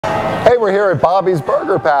we're here at Bobby's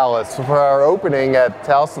Burger Palace for our opening at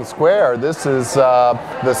Towson Square. This is the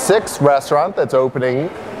 6th restaurant that's opening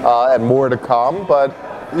and more to come, but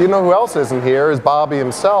you know who else isn't here is Bobby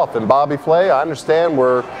himself. And Bobby Flay, I understand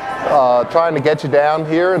we're trying to get you down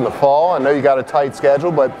here in the fall. I know you got a tight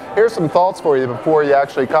schedule, but here's some thoughts for you before you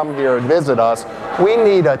actually come here and visit us. We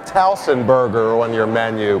need a Towson burger on your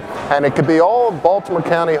menu, and it could be all Baltimore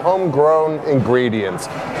County homegrown ingredients.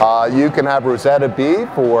 You can have Rosetta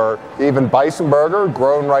beef or even bison burger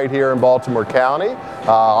grown right here in Baltimore County.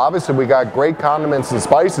 Obviously, we got great condiments and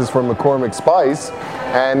spices from McCormick Spice,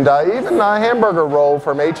 and even a hamburger roll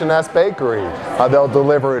from H&S Bakery. They'll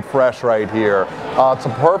deliver it fresh right here. It's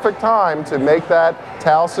a perfect time to make that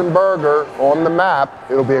Towson burger on the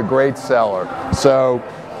map. It'll be a great seller. So,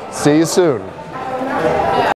 see you soon.